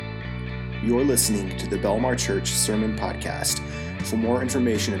You're listening to the Belmar Church Sermon Podcast. For more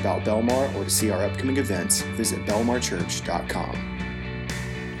information about Belmar or to see our upcoming events, visit belmarchurch.com.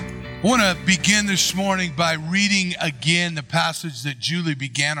 I want to begin this morning by reading again the passage that Julie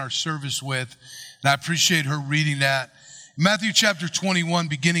began our service with, and I appreciate her reading that. Matthew chapter 21,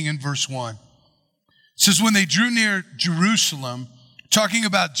 beginning in verse 1. It says, when they drew near Jerusalem, talking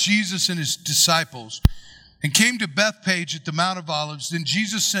about Jesus and his disciples, and came to Bethpage at the Mount of Olives, then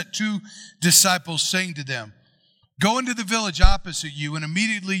Jesus sent two disciples, saying to them, go into the village opposite you, and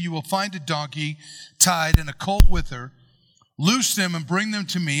immediately you will find a donkey tied and a colt with her. Loose them and bring them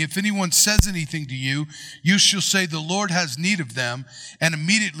to me. If anyone says anything to you, you shall say, the Lord has need of them, and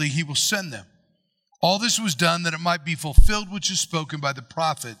immediately he will send them. All this was done that it might be fulfilled which is spoken by the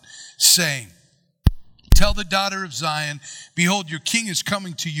prophet, saying, tell the daughter of Zion, behold, your king is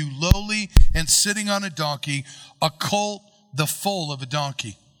coming to you lowly and sitting on a donkey, a colt, the foal of a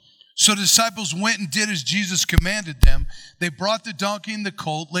donkey. So the disciples went and did as Jesus commanded them. They brought the donkey and the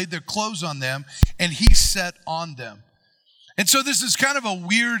colt, laid their clothes on them, and he sat on them. And so this is kind of a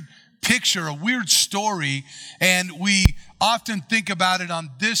weird picture, a weird story, and we often think about it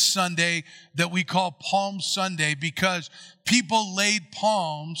on this Sunday that we call Palm Sunday because people laid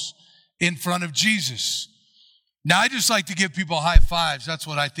palms in front of Jesus. Now, I just like to give people high fives. That's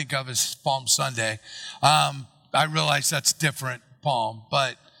what I think of as Palm Sunday. I realize that's different, Palm,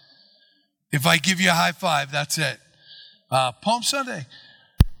 but if I give you a high five, that's it. Palm Sunday.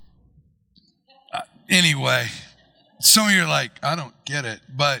 Anyway, some of you are like, I don't get it,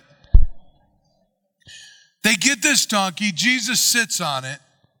 but they get this donkey, Jesus sits on it,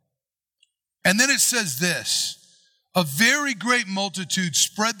 and then it says this, a very great multitude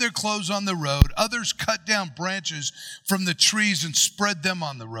spread their clothes on the road. Others cut down branches from the trees and spread them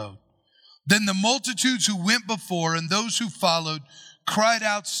on the road. Then the multitudes who went before and those who followed cried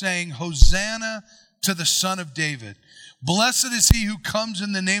out, saying, Hosanna to the Son of David. Blessed is he who comes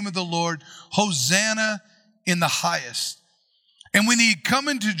in the name of the Lord. Hosanna in the highest. And when he had come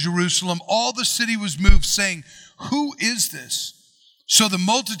into Jerusalem, all the city was moved, saying, who is this? So the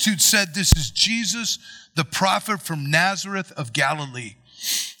multitude said, this is Jesus, the prophet from Nazareth of Galilee.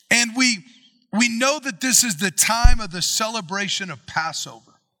 And we know that this is the time of the celebration of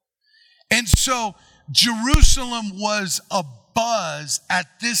Passover. And so Jerusalem was abuzz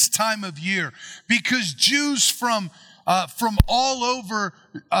at this time of year because Jews from all over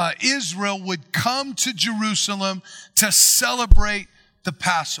Israel would come to Jerusalem to celebrate the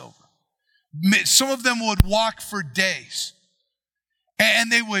Passover. Some of them would walk for days.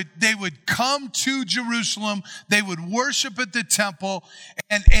 And they would come to Jerusalem. They would worship at the temple.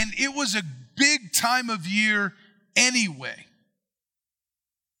 And it was a big time of year anyway.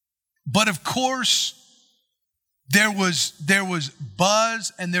 But of course, there was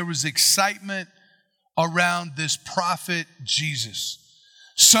buzz and there was excitement around this prophet Jesus.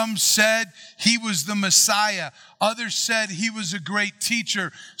 Some said he was the Messiah. Others said he was a great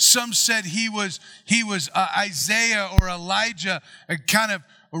teacher. Some said he was Isaiah or Elijah, kind of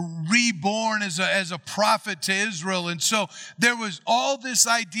reborn as a prophet to Israel. And so there was all this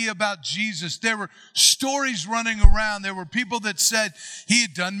idea about Jesus. There were stories running around. There were people that said he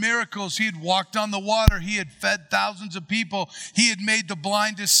had done miracles. He had walked on the water. He had fed thousands of people. He had made the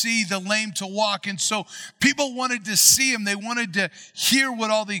blind to see, the lame to walk. And so people wanted to see him. They wanted to hear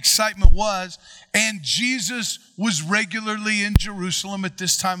what all the excitement was. And Jesus was regularly in Jerusalem at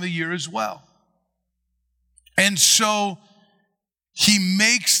this time of year as well. And so he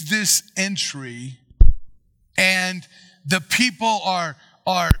makes this entry, and the people are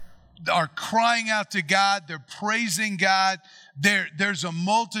crying out to God. They're praising God. There's a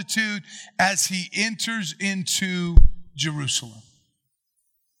multitude as he enters into Jerusalem.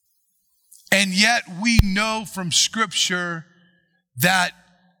 And yet we know from Scripture that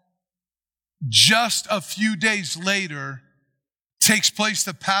just a few days later takes place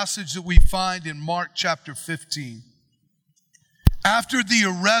the passage that we find in Mark chapter 15. After the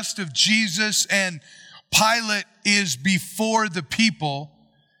arrest of Jesus and Pilate is before the people,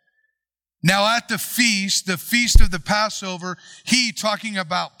 now at the feast of the Passover, he, talking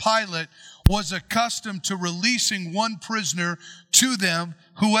about Pilate, was accustomed to releasing one prisoner to them,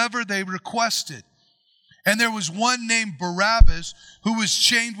 whoever they requested. And there was one named Barabbas who was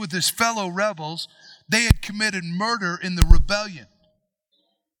chained with his fellow rebels. They had committed murder in the rebellion.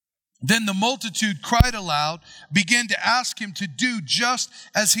 Then the multitude cried aloud, began to ask him to do just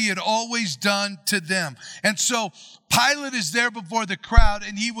as he had always done to them. And so Pilate is there before the crowd,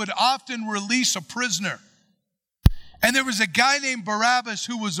 and he would often release a prisoner. And there was a guy named Barabbas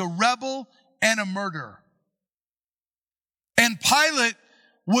who was a rebel and a murderer. And Pilate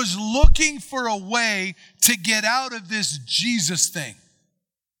was looking for a way to get out of this Jesus thing.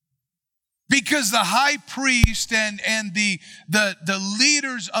 Because the high priest and the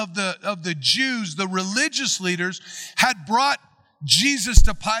leaders of the Jews, the religious leaders, had brought Jesus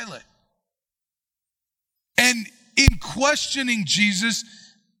to Pilate. And in questioning Jesus,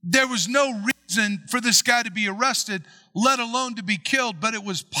 there was no reason for this guy to be arrested, let alone to be killed. But it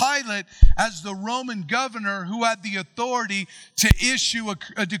was Pilate, as the Roman governor, who had the authority to issue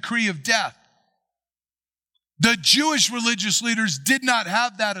a decree of death. The Jewish religious leaders did not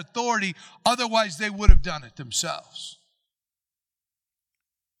have that authority, otherwise they would have done it themselves.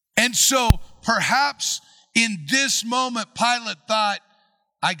 And so perhaps in this moment, Pilate thought,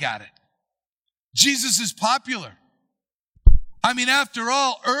 I got it. Jesus is popular. I mean, after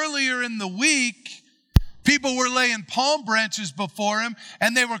all, earlier in the week, people were laying palm branches before him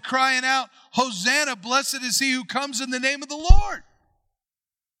and they were crying out, Hosanna, blessed is he who comes in the name of the Lord.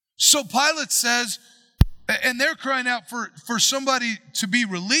 So Pilate says, and they're crying out for somebody to be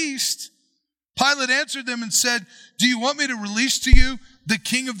released. Pilate answered them and said, do you want me to release to you the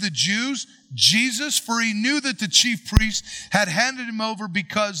King of the Jews, Jesus? For he knew that the chief priests had handed him over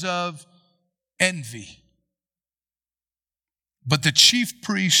because of envy. But the chief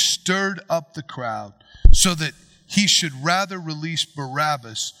priests stirred up the crowd so that he should rather release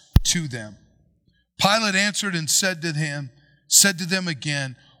Barabbas to them. Pilate answered and said to them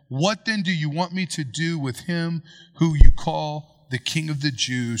again, what then do you want me to do with him who you call the King of the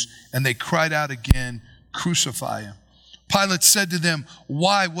Jews? And they cried out again, crucify him. Pilate said to them,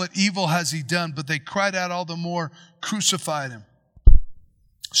 why? What evil has he done? But they cried out all the more, crucify him.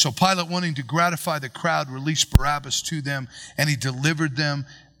 So Pilate, wanting to gratify the crowd, released Barabbas to them, and he delivered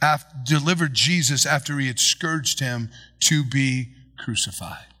Jesus after he had scourged him to be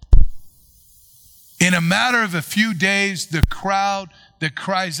crucified. In a matter of a few days, the crowd that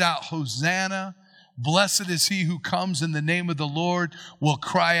cries out, Hosanna, blessed is he who comes in the name of the Lord, will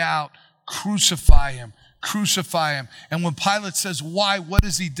cry out, crucify him, crucify him. And when Pilate says, why? What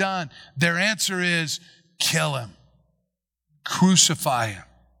has he done? Their answer is, kill him, crucify him.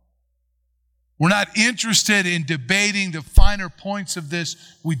 We're not interested in debating the finer points of this.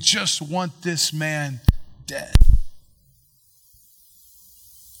 We just want this man dead.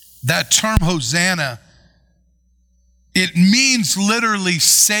 That term Hosanna, it means literally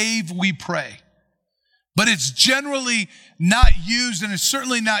save, we pray. But it's generally not used, and it's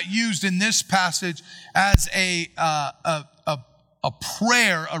certainly not used in this passage as a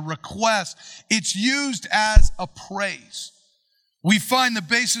prayer, a request. It's used as a praise. We find the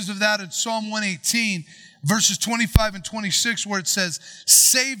basis of that in Psalm 118, verses 25 and 26, where it says,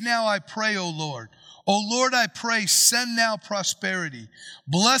 save now, I pray, O Lord. O Lord, I pray, send now prosperity.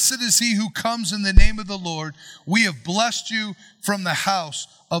 Blessed is he who comes in the name of the Lord. We have blessed you from the house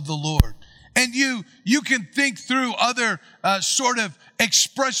of the Lord. And you can think through other sort of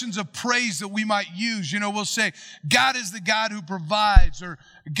expressions of praise that we might use. You know, we'll say, God is the God who provides, or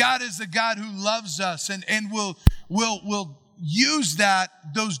God is the God who loves us. And we'll use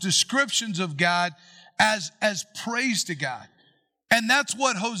those descriptions of God as praise to God. And that's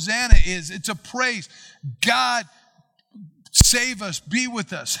what Hosanna is. It's a praise. God, save us, be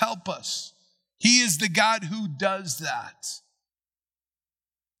with us, help us. He is the God who does that.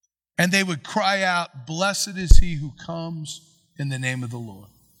 And they would cry out, blessed is he who comes in the name of the Lord.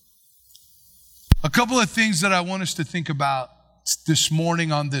 A couple of things that I want us to think about this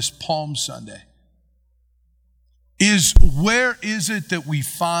morning on this Palm Sunday is, where is it that we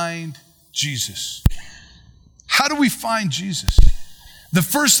find Jesus? How do we find Jesus? The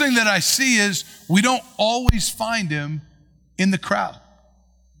first thing that I see is we don't always find him in the crowd.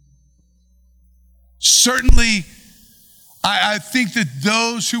 Certainly, I think that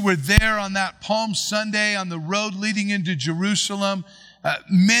those who were there on that Palm Sunday on the road leading into Jerusalem,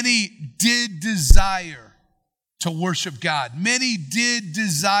 many did desire to worship God. Many did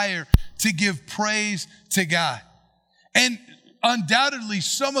desire to give praise to God. And undoubtedly,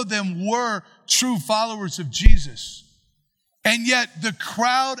 some of them were true followers of Jesus. And yet the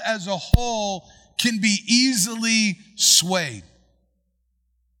crowd as a whole can be easily swayed.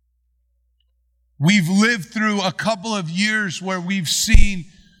 We've lived through a couple of years where we've seen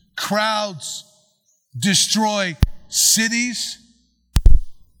crowds destroy cities,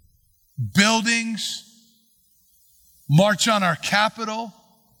 buildings, march on our Capitol.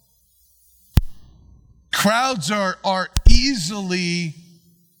 Crowds are easily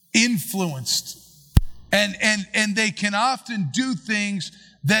influenced. And they can often do things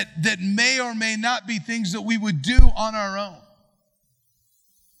that may or may not be things that we would do on our own.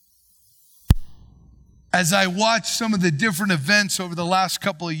 as I watched some of the different events over the last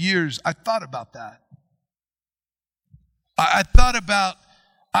couple of years, I thought about that. I thought about,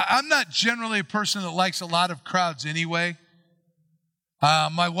 I'm not generally a person that likes a lot of crowds anyway.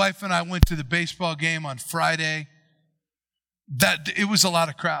 My wife and I went to the baseball game on Friday. It was a lot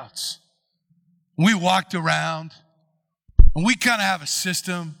of crowds. We walked around, and we kind of have a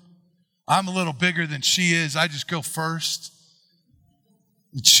system. I'm a little bigger than she is. I just go first.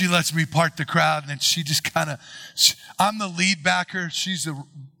 And she lets me part the crowd, and then she just I'm the lead backer. She's the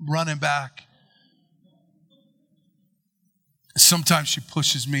running back. Sometimes she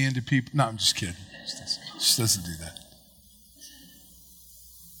pushes me into people. No, I'm just kidding. She doesn't do that.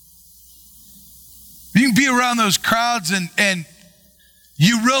 You can be around those crowds and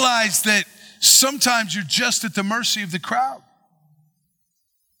you realize that sometimes you're just at the mercy of the crowd.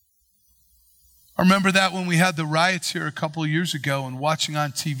 I remember that when we had the riots here a couple of years ago, and watching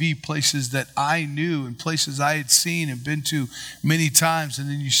on TV places that I knew and places I had seen and been to many times, and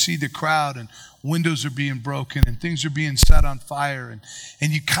then you see the crowd and windows are being broken and things are being set on fire,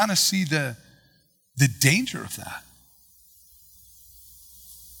 and you kind of see the danger of that.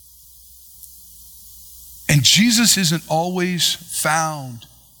 And Jesus isn't always found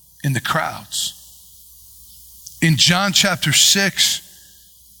in the crowds. In John chapter 6,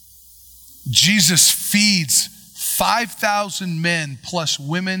 Jesus feeds 5,000 men plus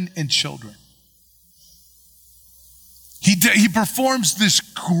women and children. He performs this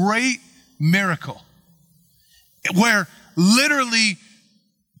great miracle where literally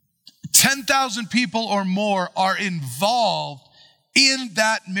 10,000 people or more are involved in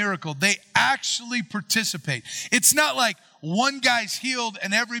that miracle. They actually participate. It's not like one guy's healed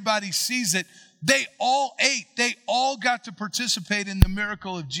and everybody sees it. They all ate. They all got to participate in the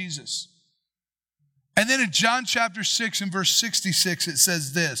miracle of Jesus. And then in John chapter 6 and verse 66, it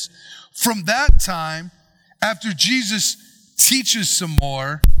says this: from that time, after Jesus teaches some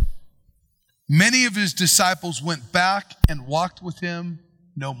more, many of his disciples went back and walked with him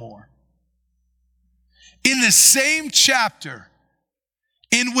no more. In the same chapter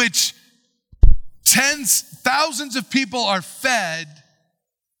in which thousands of people are fed,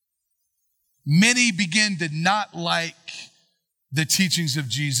 many begin to not like the teachings of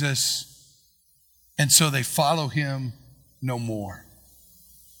Jesus, and so they follow him no more.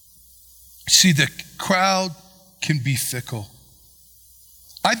 See, the crowd can be fickle.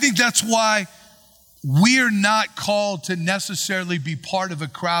 I think that's why we're not called to necessarily be part of a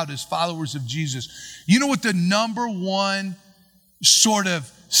crowd as followers of Jesus. You know what the number one sort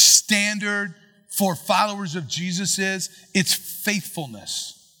of standard for followers of Jesus is? It's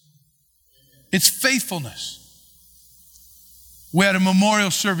faithfulness. It's faithfulness. We had a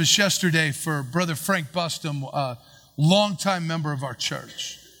memorial service yesterday for Brother Frank Bustum, a longtime member of our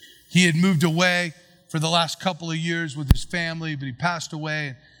church. He had moved away for the last couple of years with his family, but he passed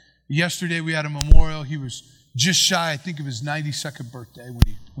away. Yesterday we had a memorial. He was just shy, I think, of his 92nd birthday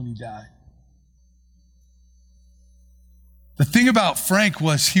when he died. The thing about Frank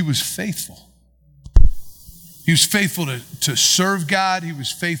was he was faithful. He was faithful to serve God. He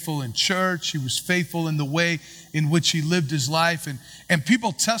was faithful in church. He was faithful in the way in which he lived his life. And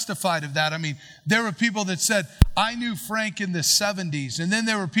people testified of that. I mean, there were people that said, I knew Frank in the 70s. And then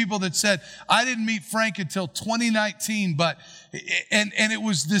there were people that said, I didn't meet Frank until 2019. And it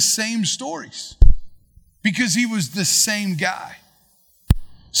was the same stories because he was the same guy.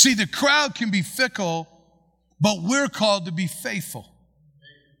 See, the crowd can be fickle, but we're called to be faithful.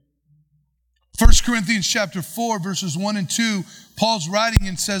 1 Corinthians chapter 4, verses 1 and 2, Paul's writing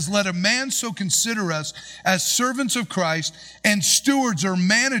and says, let a man so consider us as servants of Christ and stewards or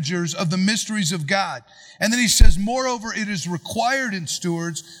managers of the mysteries of God. And then he says, moreover, it is required in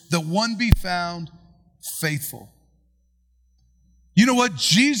stewards that one be found faithful. You know what?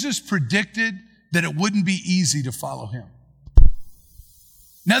 Jesus predicted that it wouldn't be easy to follow him.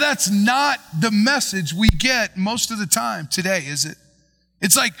 Now, that's not the message we get most of the time today, is it?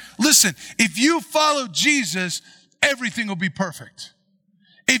 It's like, listen, if you follow Jesus, everything will be perfect.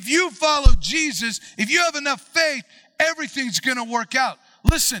 If you follow Jesus, if you have enough faith, everything's going to work out.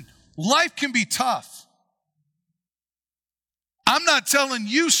 Listen, life can be tough. I'm not telling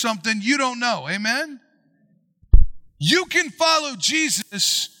you something you don't know. Amen? You can follow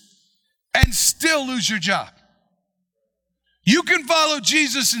Jesus and still lose your job. You can follow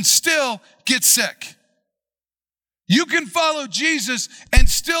Jesus and still get sick. You can follow Jesus and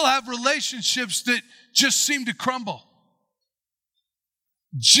still have relationships that just seem to crumble.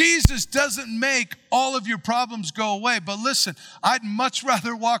 Jesus doesn't make all of your problems go away. But listen, I'd much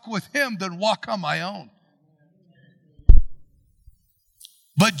rather walk with him than walk on my own.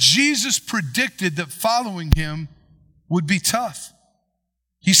 But Jesus predicted that following him would be tough.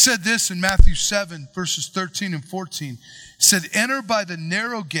 He said this in Matthew 7, verses 13 and 14. He said, enter by the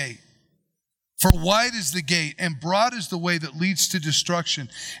narrow gate, for wide is the gate and broad is the way that leads to destruction.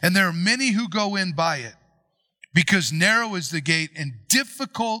 And there are many who go in by it, because narrow is the gate and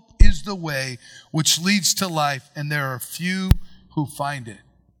difficult is the way which leads to life, and there are few who find it.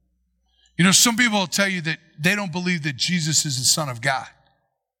 You know, some people will tell you that they don't believe that Jesus is the Son of God.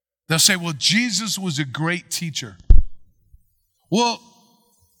 They'll say, well, Jesus was a great teacher. Well,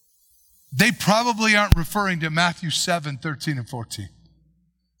 they probably aren't referring to Matthew 7, 13 and 14.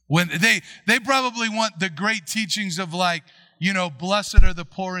 When they probably want the great teachings of, like, you know, blessed are the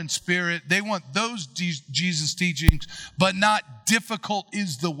poor in spirit. They want those Jesus teachings, but not difficult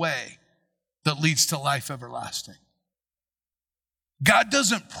is the way that leads to life everlasting. God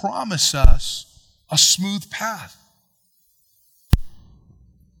doesn't promise us a smooth path,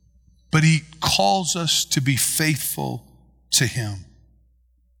 but he calls us to be faithful to him.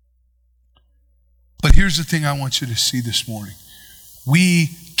 But here's the thing I want you to see this morning. We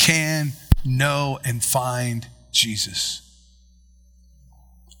can know and find Jesus.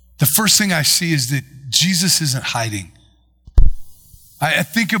 The first thing I see is that Jesus isn't hiding. I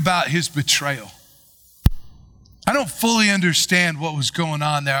think about his betrayal. I don't fully understand what was going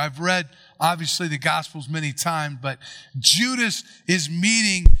on there. I've read, obviously, the Gospels many times, but Judas is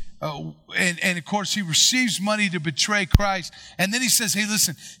meeting, and of course, he receives money to betray Christ. And then he says, hey,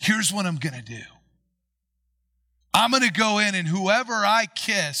 listen, here's what I'm going to do. I'm going to go in, and whoever I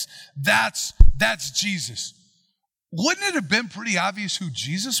kiss, that's Jesus. Wouldn't it have been pretty obvious who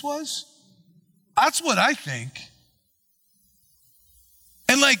Jesus was? That's what I think.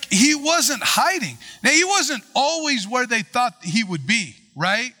 And like, he wasn't hiding. Now, he wasn't always where they thought he would be,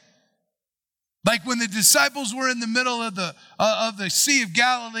 right? Like when the disciples were in the middle of the Sea of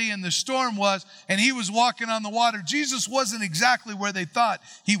Galilee and the storm was, and he was walking on the water, Jesus wasn't exactly where they thought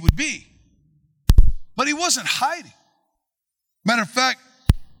he would be. But he wasn't hiding. Matter of fact,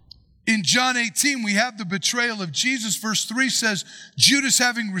 in John 18, we have the betrayal of Jesus. Verse 3 says, Judas,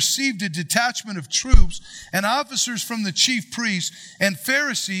 having received a detachment of troops and officers from the chief priests and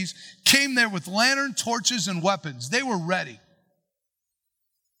Pharisees, came there with lantern, torches, and weapons. They were ready.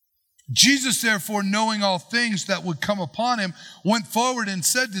 Jesus, therefore, knowing all things that would come upon him, went forward and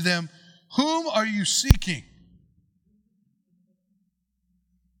said to them, whom are you seeking?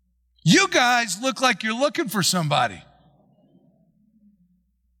 You guys look like you're looking for somebody.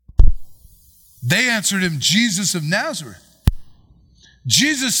 They answered him, Jesus of Nazareth.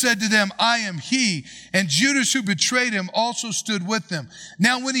 Jesus said to them, I am he. And Judas, who betrayed him, also stood with them.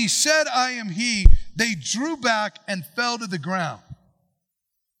 Now when he said, I am he, they drew back and fell to the ground.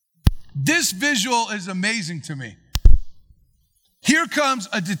 This visual is amazing to me. Here comes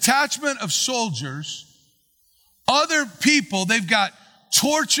a detachment of soldiers, other people. They've got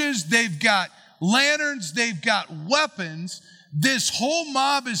torches, they've got lanterns, they've got weapons. This whole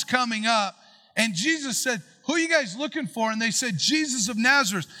mob is coming up. And Jesus said, who are you guys looking for? And they said, Jesus of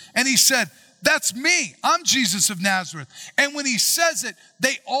Nazareth. And he said, that's me. I'm Jesus of Nazareth. And when he says it,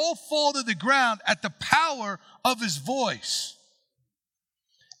 they all fall to the ground at the power of his voice.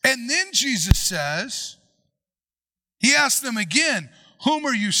 And then Jesus says, he asked them again, whom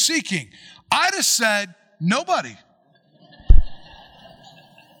are you seeking? I'd have said, nobody.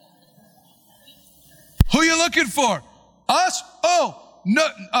 Who are you looking for? Us? Oh, no,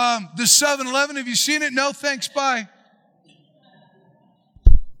 the 7-Eleven, have you seen it? No, thanks, bye.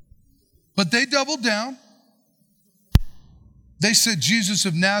 But they doubled down. They said, Jesus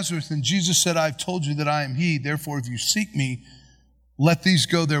of Nazareth, and Jesus said, I've told you that I am he. Therefore, if you seek me, let these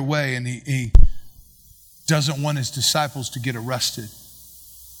go their way. And he doesn't want his disciples to get arrested.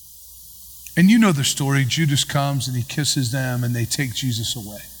 And you know the story. Judas comes and he kisses them and they take Jesus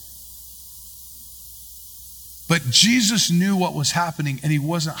away. But Jesus knew what was happening and he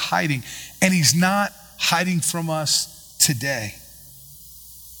wasn't hiding. And he's not hiding from us today.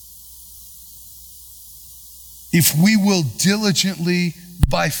 If we will diligently,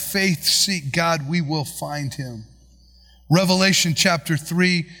 by faith, seek God, we will find him. Revelation chapter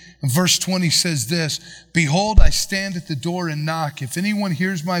 3, verse 20 says this, behold, I stand at the door and knock. If anyone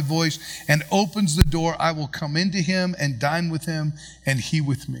hears my voice and opens the door, I will come into him and dine with him and he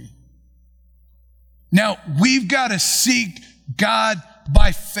with me. Now, we've got to seek God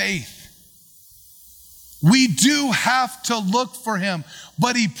by faith. We do have to look for him,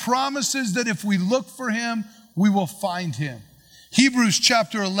 but he promises that if we look for him, we will find him. Hebrews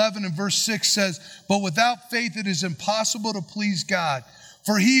chapter 11 and verse 6 says, but without faith it is impossible to please God.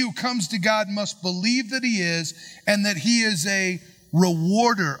 For he who comes to God must believe that he is, and that he is a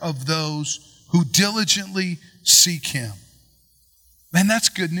rewarder of those who diligently seek him. Man, that's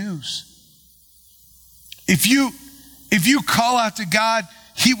good news. If you call out to God,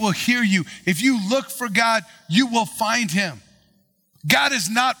 he will hear you. If you look for God, you will find him. God is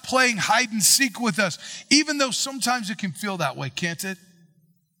not playing hide and seek with us, even though sometimes it can feel that way, can't it?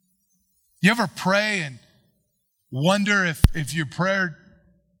 You ever pray and wonder if your prayer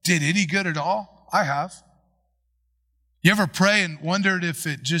did any good at all? I have. You ever pray and wondered if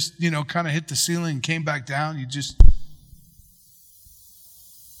it just, kind of hit the ceiling and came back down?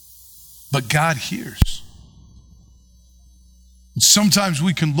 But God hears. Sometimes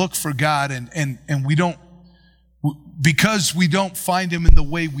we can look for God and we don't, because we don't find him in the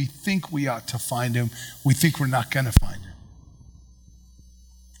way we think we ought to find him, we think we're not going to find him.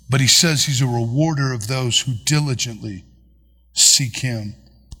 But he says he's a rewarder of those who diligently seek him.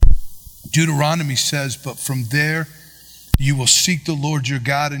 Deuteronomy says, but from there you will seek the Lord your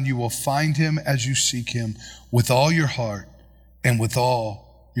God, and you will find him as you seek him with all your heart and with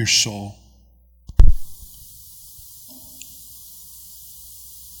all your soul.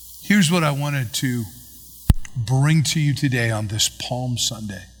 Here's what I wanted to bring to you today on this Palm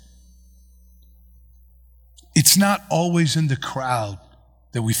Sunday. It's not always in the crowd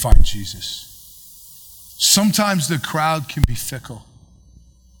that we find Jesus. Sometimes the crowd can be fickle.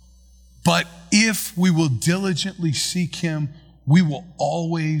 But if we will diligently seek him, we will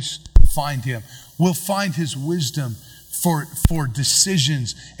always find him. We'll find his wisdom for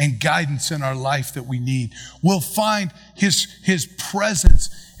decisions and guidance in our life that we need. We'll find his presence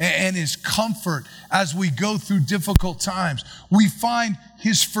and his comfort as we go through difficult times. We find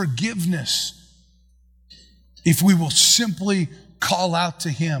his forgiveness if we will simply call out to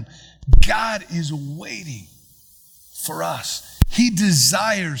him. God is waiting for us. He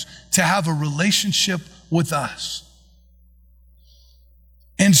desires to have a relationship with us.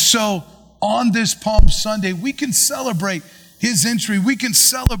 And so on this Palm Sunday, we can celebrate his entry. We can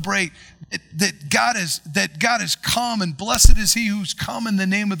celebrate that God has come, and blessed is he who's come in the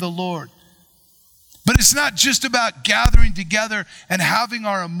name of the Lord. But it's not just about gathering together and having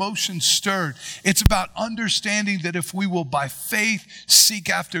our emotions stirred. It's about understanding that if we will by faith seek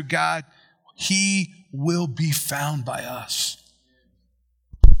after God, he will be found by us.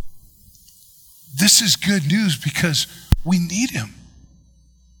 This is good news because we need him.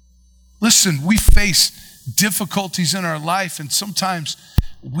 Listen, we face difficulties in our life, and sometimes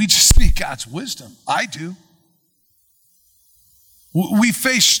we just need God's wisdom. I do. We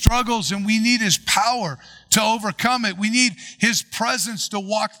face struggles and we need his power to overcome it. We need his presence to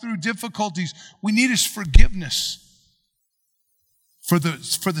walk through difficulties. We need his forgiveness for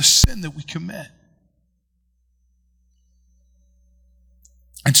the sin that we commit.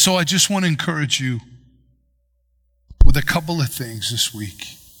 And so I just want to encourage you with a couple of things this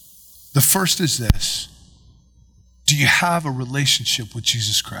week. The first is this: do you have a relationship with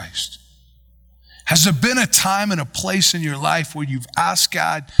Jesus Christ? Has there been a time and a place in your life where you've asked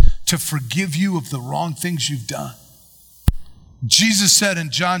God to forgive you of the wrong things you've done? Jesus said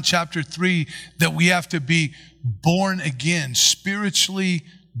in John chapter 3 that we have to be born again, spiritually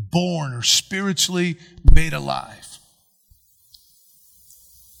born or spiritually made alive.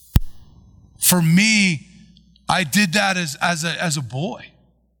 For me, I did that as a boy.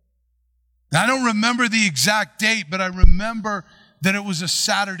 I don't remember the exact date, but I remember that it was a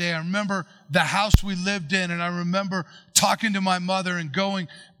Saturday. I remember the house we lived in, and I remember talking to my mother and going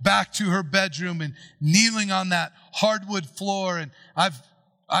back to her bedroom and kneeling on that hardwood floor. And I've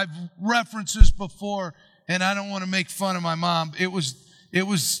referenced this before, and I don't want to make fun of my mom. It was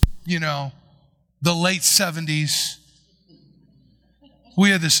the late 70s.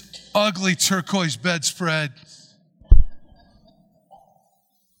 We had this ugly turquoise bedspread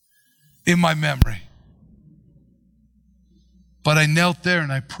in my memory. But I knelt there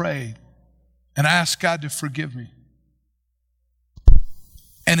and I prayed and I asked God to forgive me.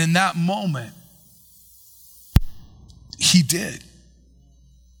 And in that moment, he did.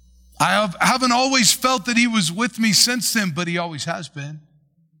 I haven't always felt that he was with me since then, but he always has been.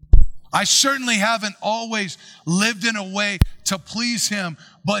 I certainly haven't always lived in a way to please him,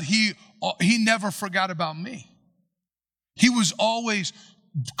 but he never forgot about me. He was always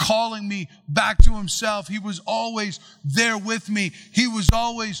calling me back to himself. He was always there with me. He was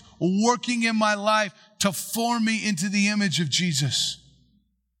always working in my life to form me into the image of Jesus.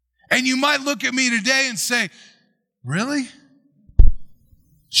 And you might look at me today and say, really?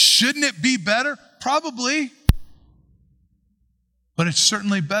 Shouldn't it be better? Probably. But it's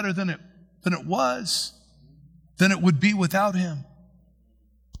certainly better than it would be without him.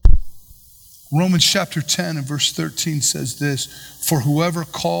 Romans chapter 10 and verse 13 says this, for whoever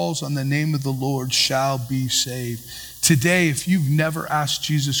calls on the name of the Lord shall be saved. Today, if you've never asked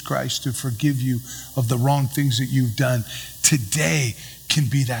Jesus Christ to forgive you of the wrong things that you've done, today can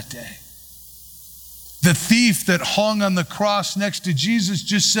be that day. The thief that hung on the cross next to Jesus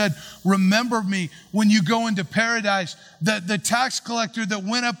just said, remember me when you go into paradise. The tax collector that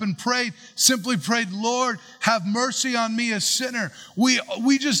went up and prayed, simply prayed, Lord, have mercy on me, a sinner.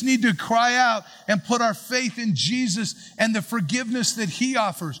 We just need to cry out and put our faith in Jesus and the forgiveness that he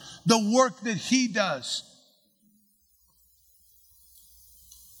offers, the work that he does.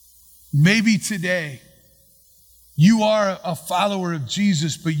 Maybe today, you are a follower of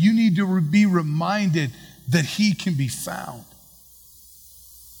Jesus, but you need to be reminded that he can be found.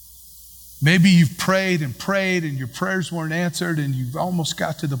 Maybe you've prayed and your prayers weren't answered and you've almost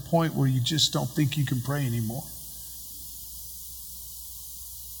got to the point where you just don't think you can pray anymore.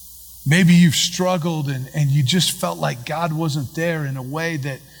 Maybe you've struggled and you just felt like God wasn't there in a way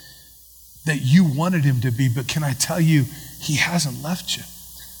that you wanted him to be. But can I tell you, he hasn't left you.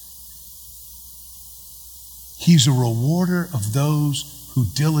 He's a rewarder of those who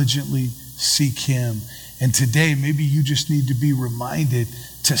diligently seek him. And today, maybe you just need to be reminded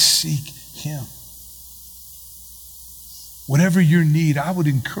to seek him. Whatever your need, I would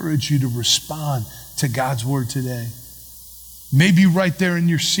encourage you to respond to God's word today. Maybe right there in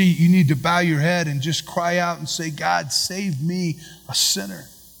your seat, you need to bow your head and just cry out and say, God, save me, a sinner.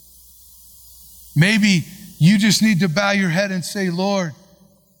 Maybe you just need to bow your head and say, Lord,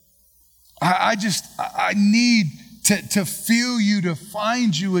 I need to feel you, to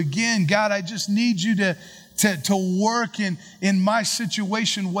find you again. God, I just need you to work in my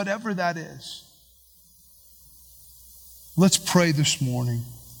situation, whatever that is. Let's pray this morning.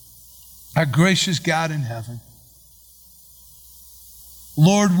 Our gracious God in heaven,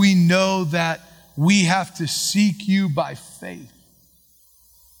 Lord, we know that we have to seek you by faith.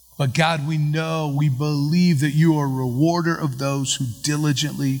 But God, we believe that you are a rewarder of those who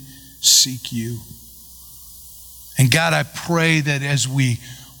diligently seek you. And God, I pray that as we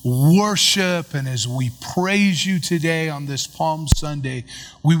worship and as we praise you today on this Palm Sunday,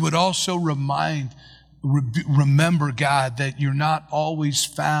 we would also remember, God, that you're not always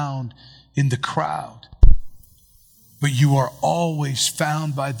found in the crowd, but you are always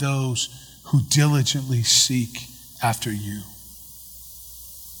found by those who diligently seek after you.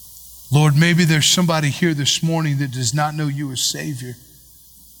 Lord, maybe there's somebody here this morning that does not know you as Savior.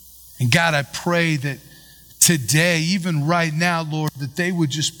 And God, I pray that today, even right now, Lord, that they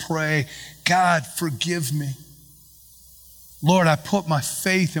would just pray, God, forgive me. Lord, I put my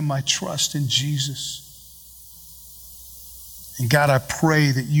faith and my trust in Jesus. And God, I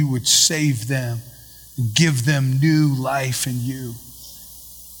pray that you would save them and give them new life in you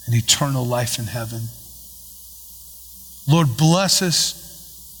and eternal life in heaven. Lord, bless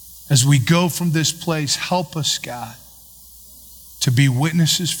us as we go from this place. Help us, God, to be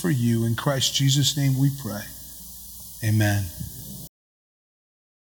witnesses for you. In Christ Jesus' name we pray. Amen.